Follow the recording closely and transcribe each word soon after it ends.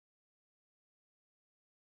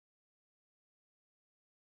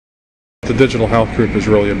the Digital Health Group is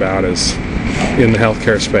really about is in the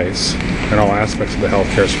healthcare space, and all aspects of the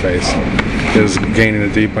healthcare space, is gaining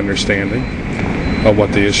a deep understanding of what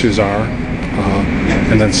the issues are,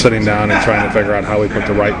 and then sitting down and trying to figure out how we put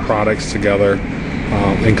the right products together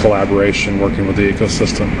in collaboration, working with the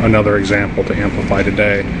ecosystem. Another example to amplify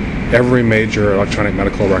today, every major electronic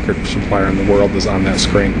medical record supplier in the world is on that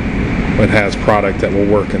screen. It has product that will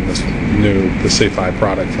work in this the C5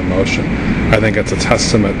 product from Motion. I think it's a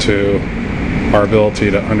testament to our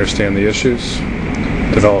ability to understand the issues,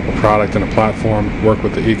 develop a product and a platform, work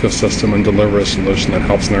with the ecosystem, and deliver a solution that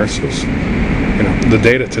helps nurses. The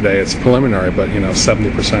data today, it's preliminary, but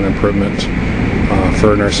 70% improvement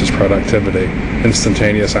for nurses' productivity,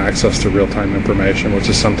 instantaneous access to real-time information, which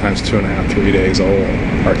is sometimes 2.5, 3 days old,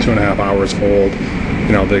 or 2.5 hours old.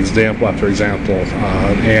 The example after example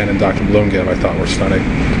Ann and Dr. Bloom gave, I thought were stunning.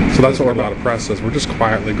 So that's what we're about at Press is we're just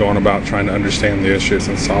quietly going about trying to understand the issues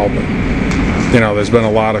and solve them. There's been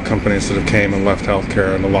a lot of companies that have came and left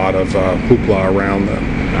healthcare and a lot of hoopla around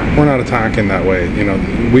them. We're not attacking that way.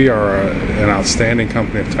 We are an outstanding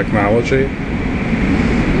company of technology,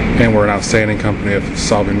 and we're an outstanding company of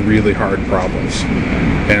solving really hard problems.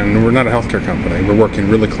 And we're not a healthcare company. We're working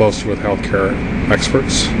really closely with healthcare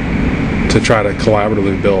experts to try to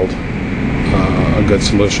collaboratively build a good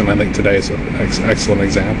solution. I think today is an excellent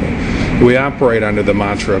example. We operate under the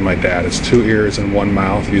mantra of my dad. It's 2 ears and 1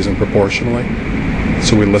 mouth, using proportionally.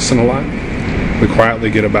 So we listen a lot. We quietly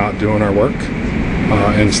get about doing our work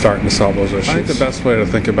and starting to solve those issues. I think the best way to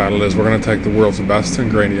think about it is we're going to take the world's best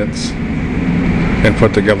ingredients and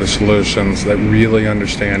put together solutions that really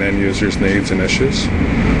understand end users' needs and issues.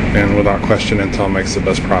 And without question, Intel makes the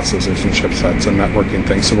best processors and chipsets and networking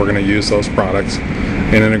things. So we're going to use those products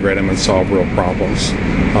and integrate them and solve real problems.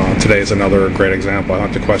 Today is another great example. I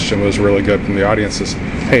think the question was really good from the audience is,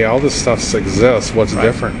 hey, all this stuff exists, what's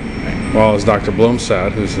different? Well, as Dr. Bloom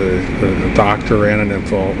said, who's a doctor and an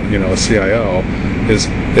info, a CIO,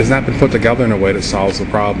 is not been put together in a way that solves the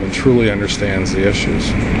problem and truly understands the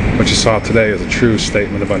issues. What you saw today is a true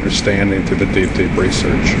statement of understanding through the deep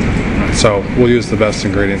research. So we'll use the best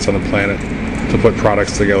ingredients on the planet to put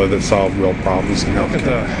products together that solve real problems in healthcare. At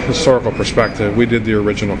the historical perspective, we did the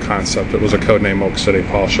original concept. It was a code name Oak City.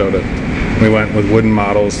 Paul showed it. We went with wooden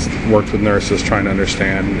models, worked with nurses trying to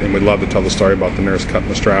understand, and we'd love to tell the story about the nurse cutting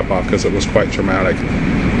the strap off because it was quite dramatic.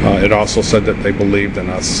 It also said that they believed in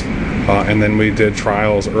us. And then we did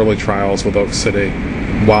early trials with Oak City,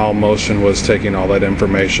 while Motion was taking all that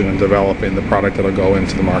information and developing the product that will go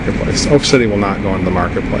into the marketplace. Oak City will not go into the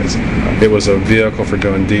marketplace. It was a vehicle for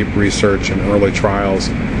doing deep research and early trials,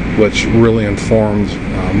 which really informed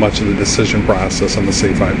much of the decision process on the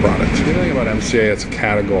C5 product. The thing about MCA, it's a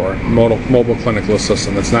category, mobile clinical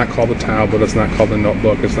assistant. It's not called a tablet, it's not called a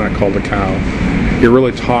notebook, it's not called a cow. It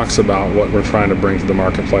really talks about what we're trying to bring to the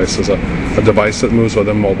marketplace as a device that moves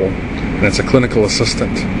within mobile, and it's a clinical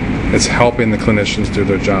assistant. It's helping the clinicians do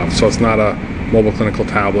their job. So it's not a mobile clinical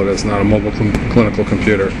tablet, it's not a mobile clinical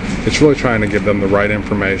computer. It's really trying to give them the right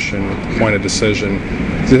information, point of decision.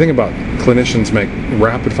 So you think about clinicians make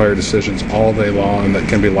rapid fire decisions all day long that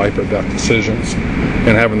can be life or death decisions.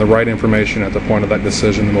 And having the right information at the point of that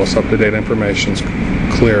decision, the most up-to-date information is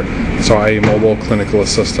clear. So a mobile clinical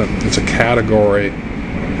assistant, it's a category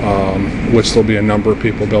which there'll be a number of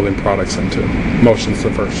people building products into. Motion's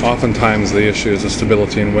the first. Oftentimes the issue is the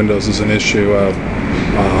stability in Windows is an issue of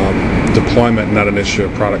deployment, not an issue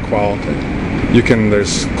of product quality.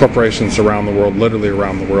 There's corporations around the world, literally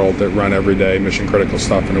around the world, that run every day mission critical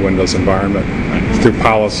stuff in a Windows environment. Through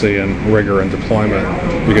policy and rigor and deployment,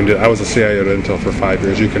 you can do. I was a CIO at Intel for 5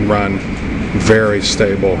 years. You can run very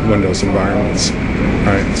stable Windows environments.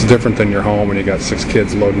 Right? It's different than your home when you got 6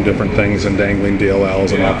 kids loading different things and dangling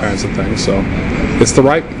DLLs and all kinds of things. So it's the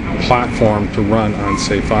right platform to run on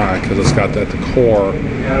C5 because it's got at the core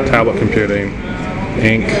tablet computing,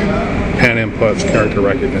 ink, pen inputs, character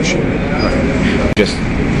recognition. Right. Just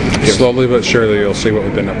slowly but surely you'll see what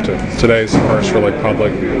we've been up to. Today's the first really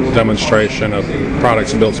public demonstration of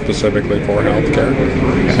products built specifically for healthcare.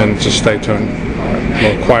 And just stay tuned.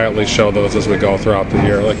 We'll quietly show those as we go throughout the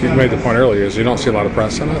year. Like you made the point earlier, is you don't see a lot of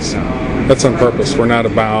press on us. That's on purpose. We're not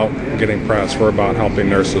about getting press. We're about helping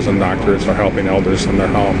nurses and doctors or helping elders in their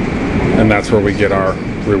home. And that's where we get our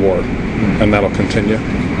reward. And that'll continue.